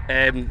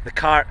 The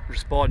cart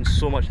responds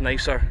so much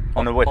nicer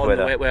on the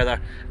wet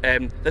weather.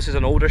 This is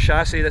an older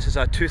chassis. This is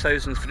a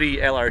 2003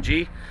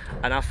 LRG,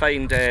 and I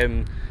find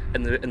in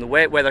the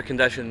wet weather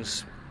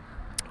conditions,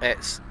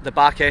 the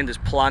back end is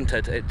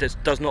planted. It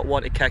just does not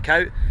want to kick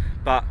out.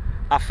 But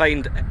I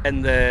find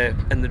in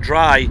the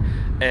dry,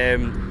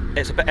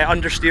 it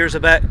understeers a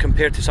bit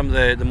compared to some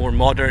of the more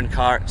modern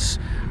carts,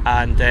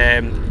 and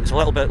it's a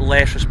little bit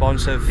less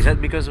responsive. Is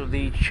that because of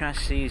the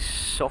chassis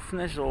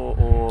softness,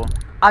 or?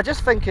 I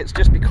just think it's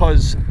just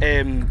because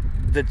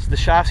the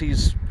chassis,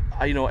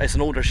 it's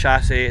an older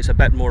chassis. It's a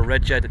bit more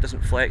rigid. It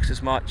doesn't flex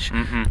as much.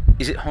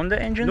 Is it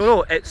Honda engines?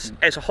 No, it's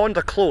a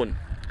Honda clone.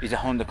 It's a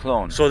Honda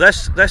clone. So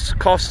this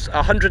costs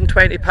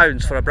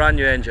 £120 for a brand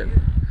new engine.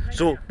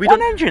 So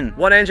one engine,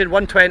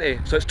 120.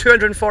 So it's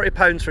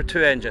 £240 for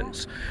 2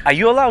 engines. Are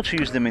you allowed to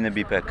use them in a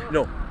BPEC?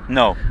 No.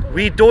 No.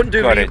 We don't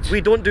do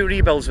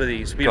rebuilds with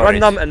these. We run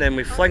them and then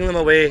we fling them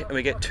away and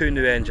we get 2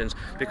 new engines,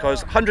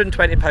 because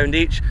 £120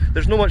 each.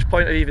 There's no much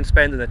point of even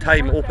spending the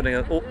time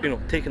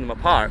taking them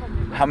apart.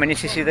 How many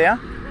cc they are?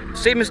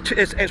 Same as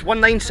it's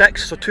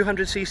 196, so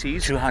 200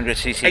 cc's. 200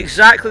 cc.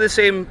 Exactly the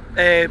same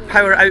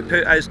power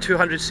output as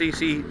 200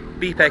 cc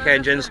BPEC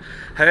engines.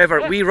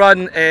 However, we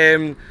run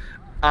a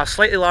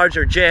slightly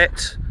larger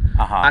jet,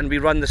 and we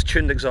run this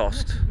tuned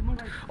exhaust.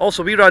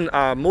 Also, we run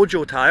a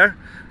Mojo tyre,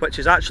 which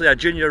is actually a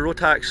junior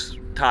Rotax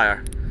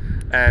tyre.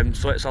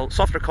 So it's a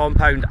softer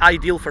compound,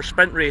 ideal for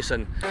sprint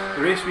racing.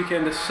 The race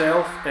weekend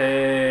itself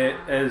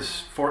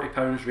is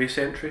 £40 race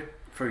entry.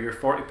 For your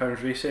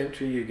 £40 race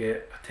entry, you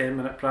get a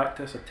 10-minute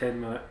practice, a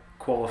 10-minute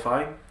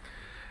qualifying,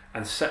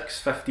 and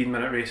 6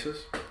 15-minute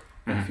races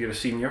if you're a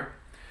senior.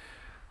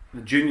 The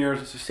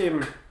juniors, it's the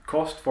same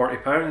cost,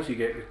 £40. You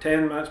get your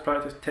 10 minutes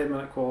practice,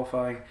 10-minute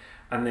qualifying,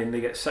 and then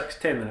they get 6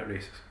 10-minute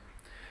races.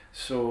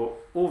 So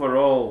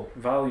overall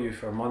value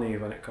for money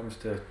when it comes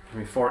to, I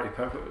mean,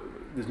 £40.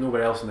 There's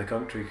nowhere else in the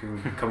country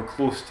can come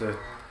close to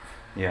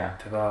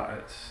to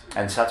that.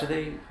 And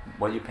Saturday,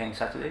 what are you paying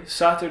Saturday?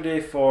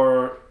 Saturday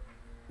for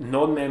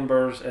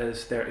non-members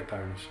is £30.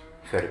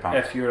 £30.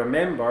 If you're a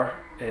member,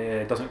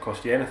 it doesn't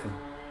cost you anything.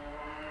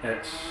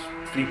 It's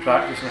free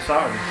practice on a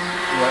Saturday.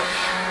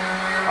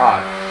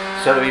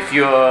 So if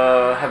you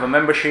have a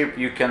membership,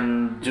 you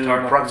can do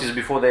practice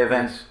before the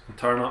event. And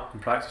turn up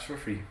and practice for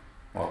free.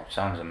 Well,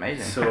 sounds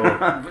amazing. So,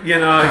 you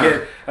know,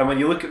 again, and when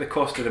you look at the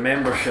cost of the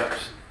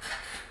memberships,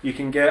 you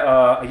can get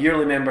a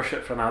yearly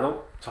membership for an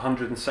adult. It's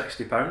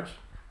 £160.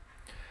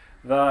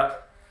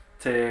 That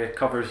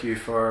covers you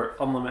for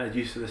unlimited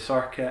use of the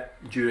circuit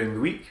during the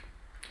week,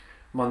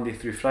 Monday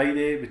through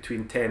Friday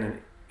between 10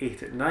 and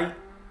 8 at night.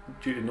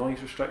 Due to noise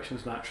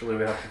restrictions, naturally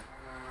we have to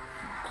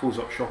close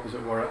up shop, as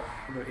it were, at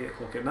about 8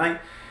 o'clock at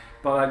night.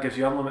 But that gives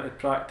you unlimited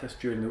practice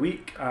during the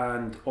week,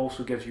 and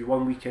also gives you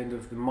one weekend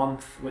of the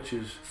month which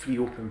is free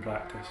open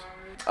practice.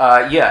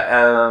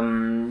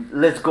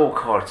 Let's Go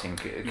Karting.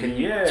 Can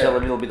you tell a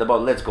little bit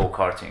about Let's Go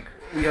Karting?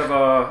 We have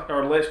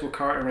our Let's Go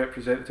Karting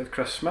representative,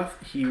 Chris Smith.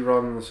 He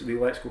runs the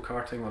Let's Go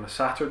Karting on a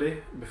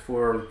Saturday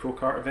before the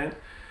Prokart event.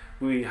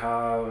 We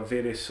have a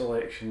various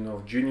selection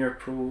of junior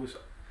pros,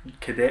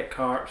 cadet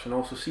karts, and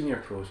also senior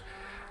pros.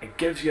 It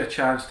gives you a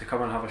chance to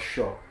come and have a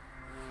shot,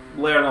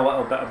 learn a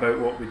little bit about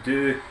what we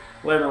do,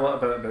 learn a little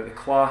bit about the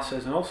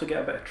classes, and also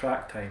get a bit of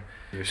track time.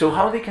 So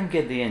how they can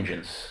get the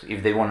engines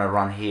if they want to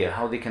run here?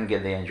 How they can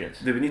get the engines?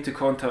 They would need to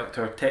contact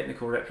our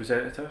technical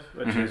representative,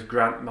 which is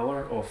Grant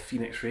Miller of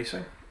Phoenix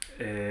Racing.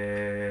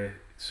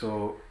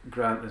 So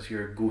Grant is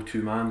your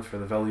go-to man for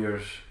the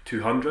Villiers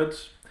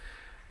 200s.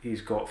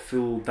 He's got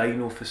full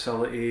dyno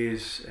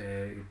facilities.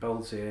 He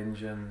builds the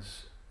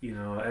engines. You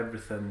know,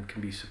 everything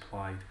can be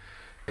supplied.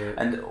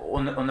 And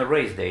on the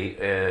race day,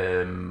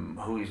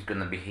 who is going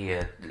to be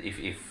here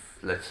if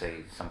let's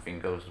say something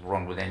goes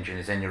wrong with the engine?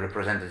 Is any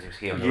representatives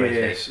here on the race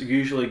day? Yes,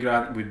 usually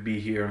Grant would be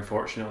here.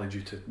 Unfortunately,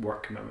 due to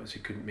work commitments, he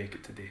couldn't make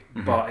it today.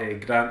 But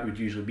Grant would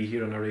usually be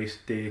here on a race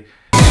day.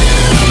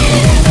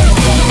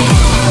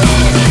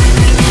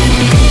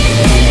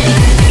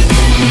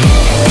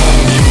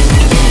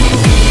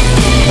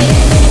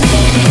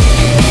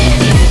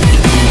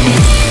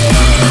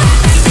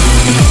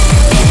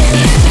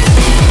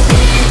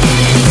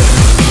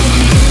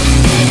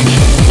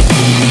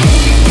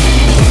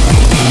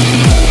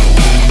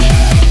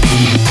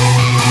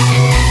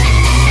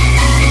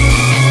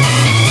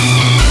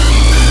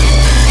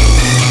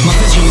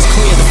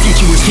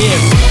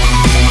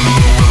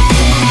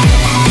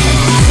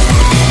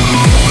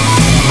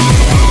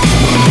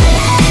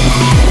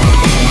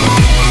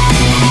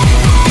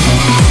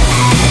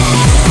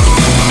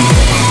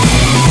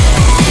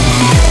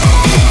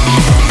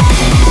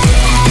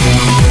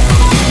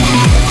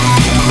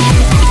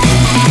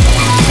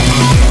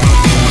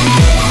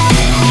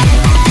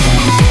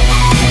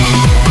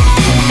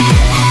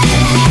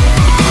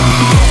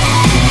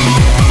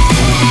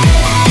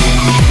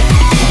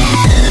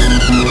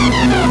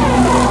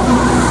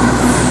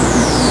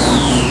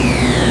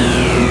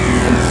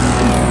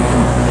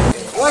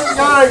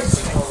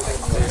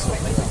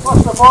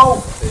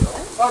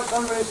 Thanks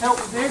everybody's help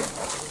today.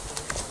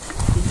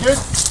 Been good.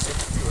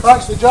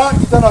 Thanks to Jack,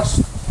 he done a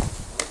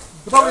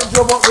brilliant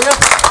job up there.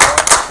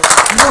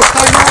 No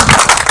time on,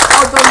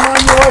 all done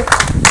manually.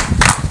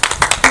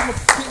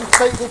 Keeping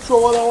tight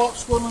control of the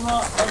laps going and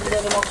that. Thank you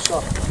very much,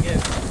 sir.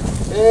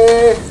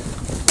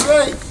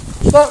 Right,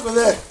 start with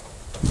the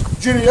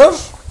juniors.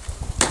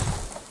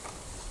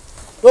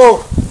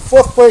 So,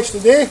 4th place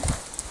today,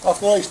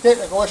 after all these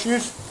technical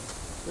issues,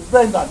 is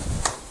Brendan.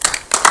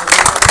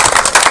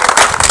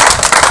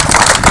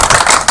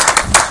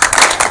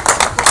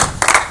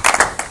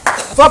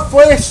 3rd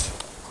place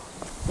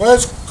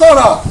was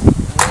Connor.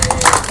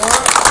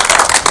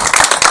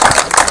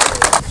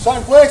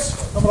 2nd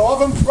place, number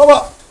 11,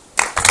 Robert.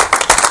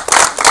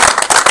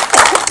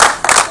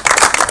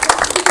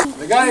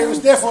 The guy who was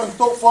definitely in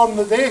top form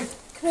today,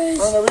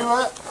 run away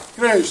with it,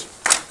 Crail.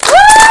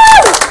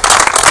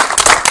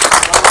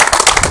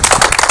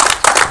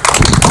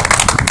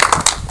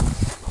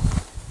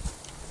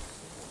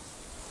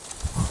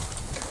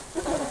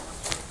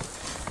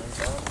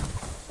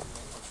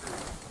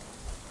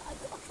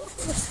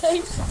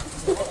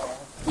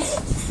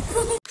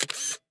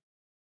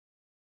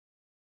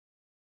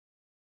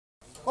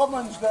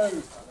 Cummins now.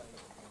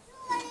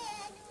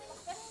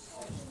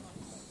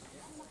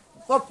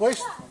 3rd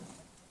place.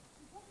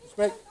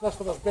 Expect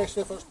Christopher's best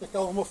efforts to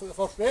kill him off at the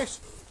first race.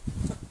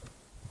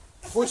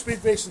 Full speed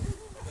racing.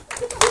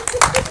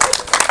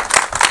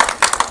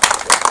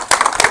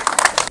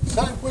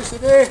 2nd place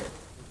today.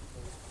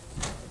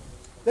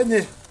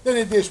 Didn't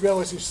do as well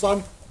as his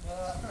son.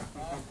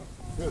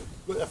 Got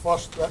the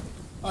first bit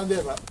and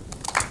everything.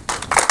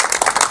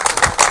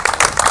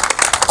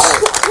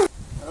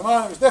 And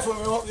man, it was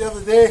definitely up the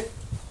other day.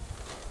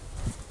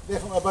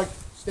 Definitely a big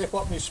step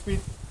up in his speed.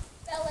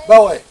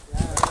 Billy.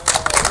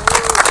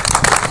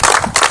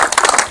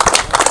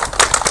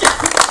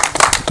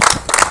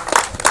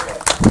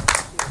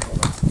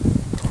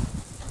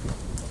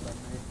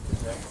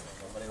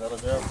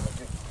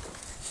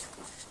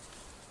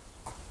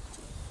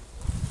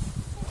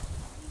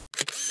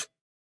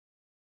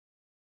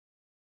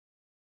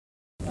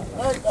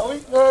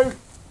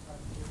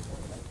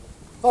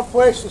 Third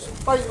place,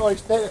 despite all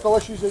his technical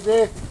issues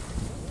today,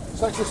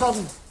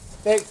 67,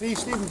 deck 3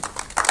 Stephen.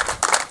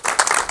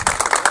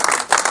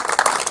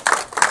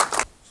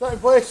 Second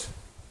place,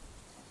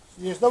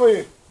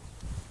 CSW.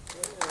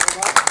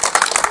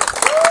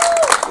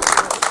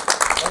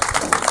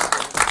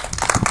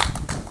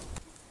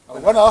 A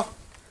winner,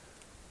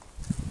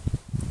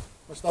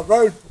 Mr.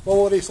 Brown,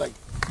 Ball Racing.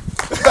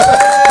 Well,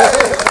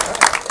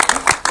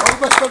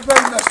 Mr.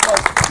 Brown this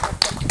month.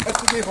 That's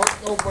the day for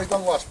the old boy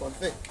done last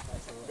month, eh?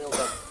 Well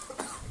done.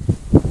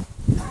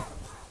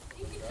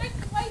 You can drink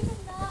away from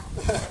that.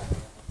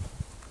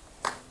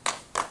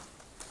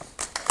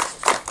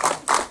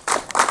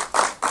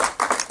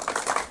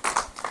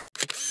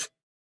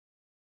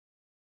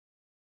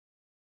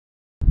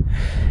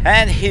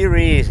 And here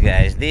he is,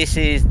 guys. This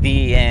is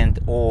the end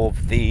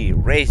of the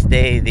race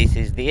day, this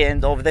is the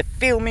end of the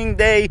filming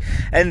day,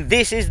 and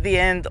this is the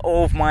end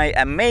of my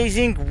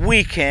amazing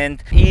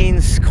weekend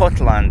in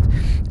Scotland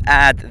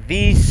at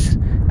this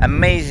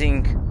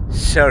amazing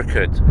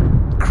circuit,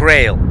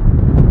 Crail.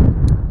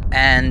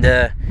 And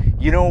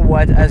you know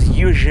what, as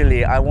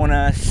usually I want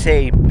to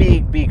say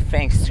big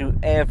thanks to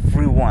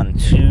everyone,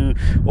 to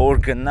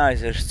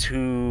organizers,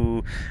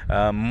 to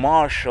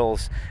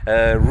marshals,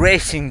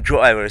 racing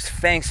drivers.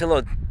 Thanks a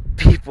lot.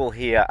 People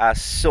here are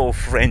so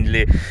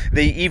friendly.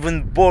 They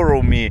even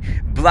borrow me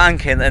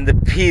blanket and a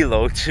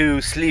pillow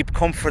to sleep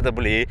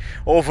comfortably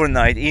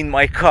overnight in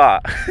my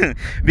car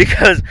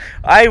because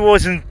I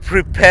wasn't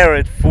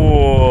prepared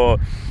for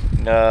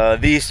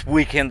this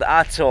weekend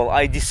at all.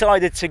 I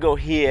decided to go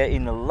here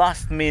in the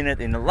last minute,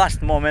 in the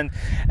last moment,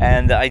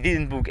 and I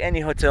didn't book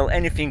any hotel,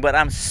 anything, but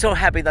I'm so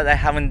happy that I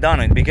haven't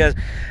done it because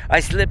I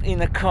slept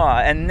in a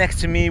car and next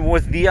to me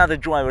was the other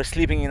driver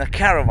sleeping in a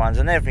caravans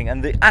and everything,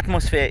 and the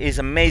atmosphere is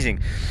amazing.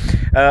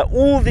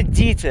 All the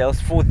details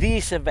for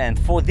this event,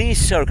 for this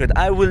circuit,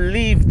 I will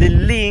leave the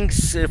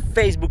links,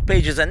 Facebook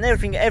pages and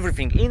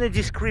everything in the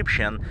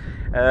description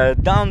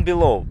down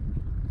below.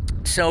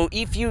 So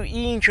if you're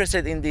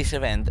interested in this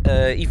event,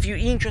 if you're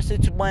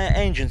interested to buy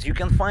engines, you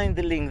can find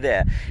the link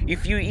there.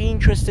 If you're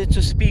interested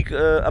to speak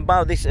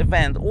about this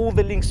event, all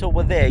the links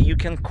over there. You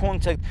can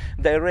contact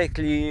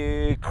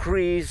directly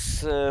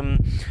Chris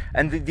and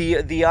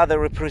the other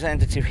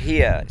representative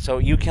here, so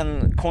you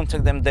can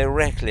contact them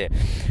directly.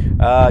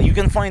 You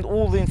can find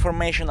all the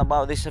information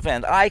about this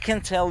event. I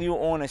can tell you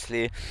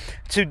honestly,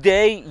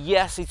 today,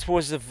 yes, it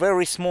was a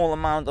very small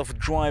amount of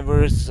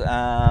drivers.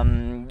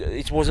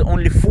 It was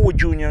only 4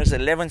 juniors,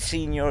 11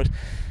 seniors,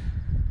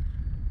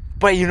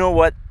 but you know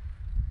what,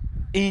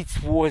 it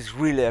was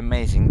really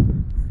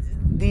amazing.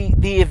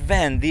 The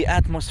event, the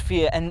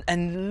atmosphere,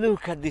 and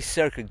look at this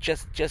circuit,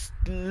 just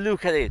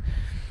look at it,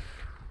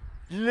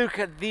 look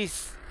at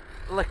this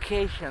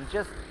location.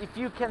 Just if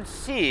you can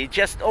see,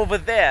 just over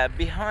there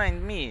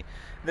behind me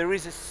there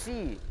is a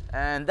sea,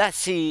 and that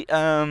sea,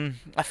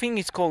 I think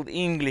it's called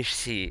English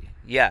Sea,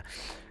 yeah.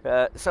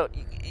 So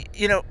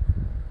you know,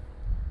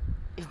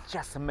 it's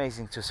just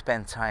amazing to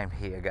spend time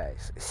here,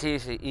 guys.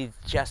 Seriously, it's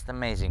just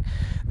amazing.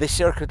 The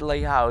circuit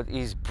layout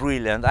is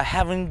brilliant. I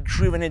haven't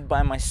driven it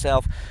by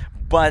myself,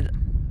 but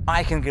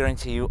I can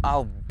guarantee you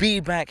I'll be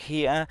back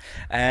here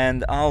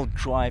and I'll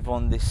drive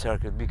on this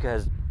circuit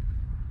because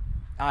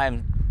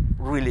I've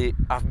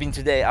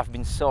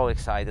been so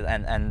excited,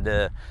 and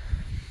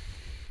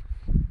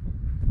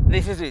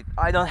this is it.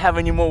 I don't have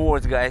any more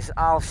words, guys.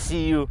 I'll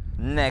see you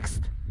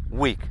next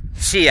week.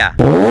 See ya.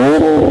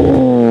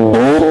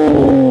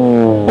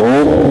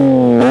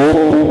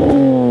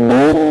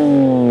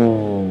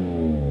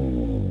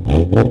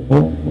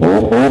 Oh,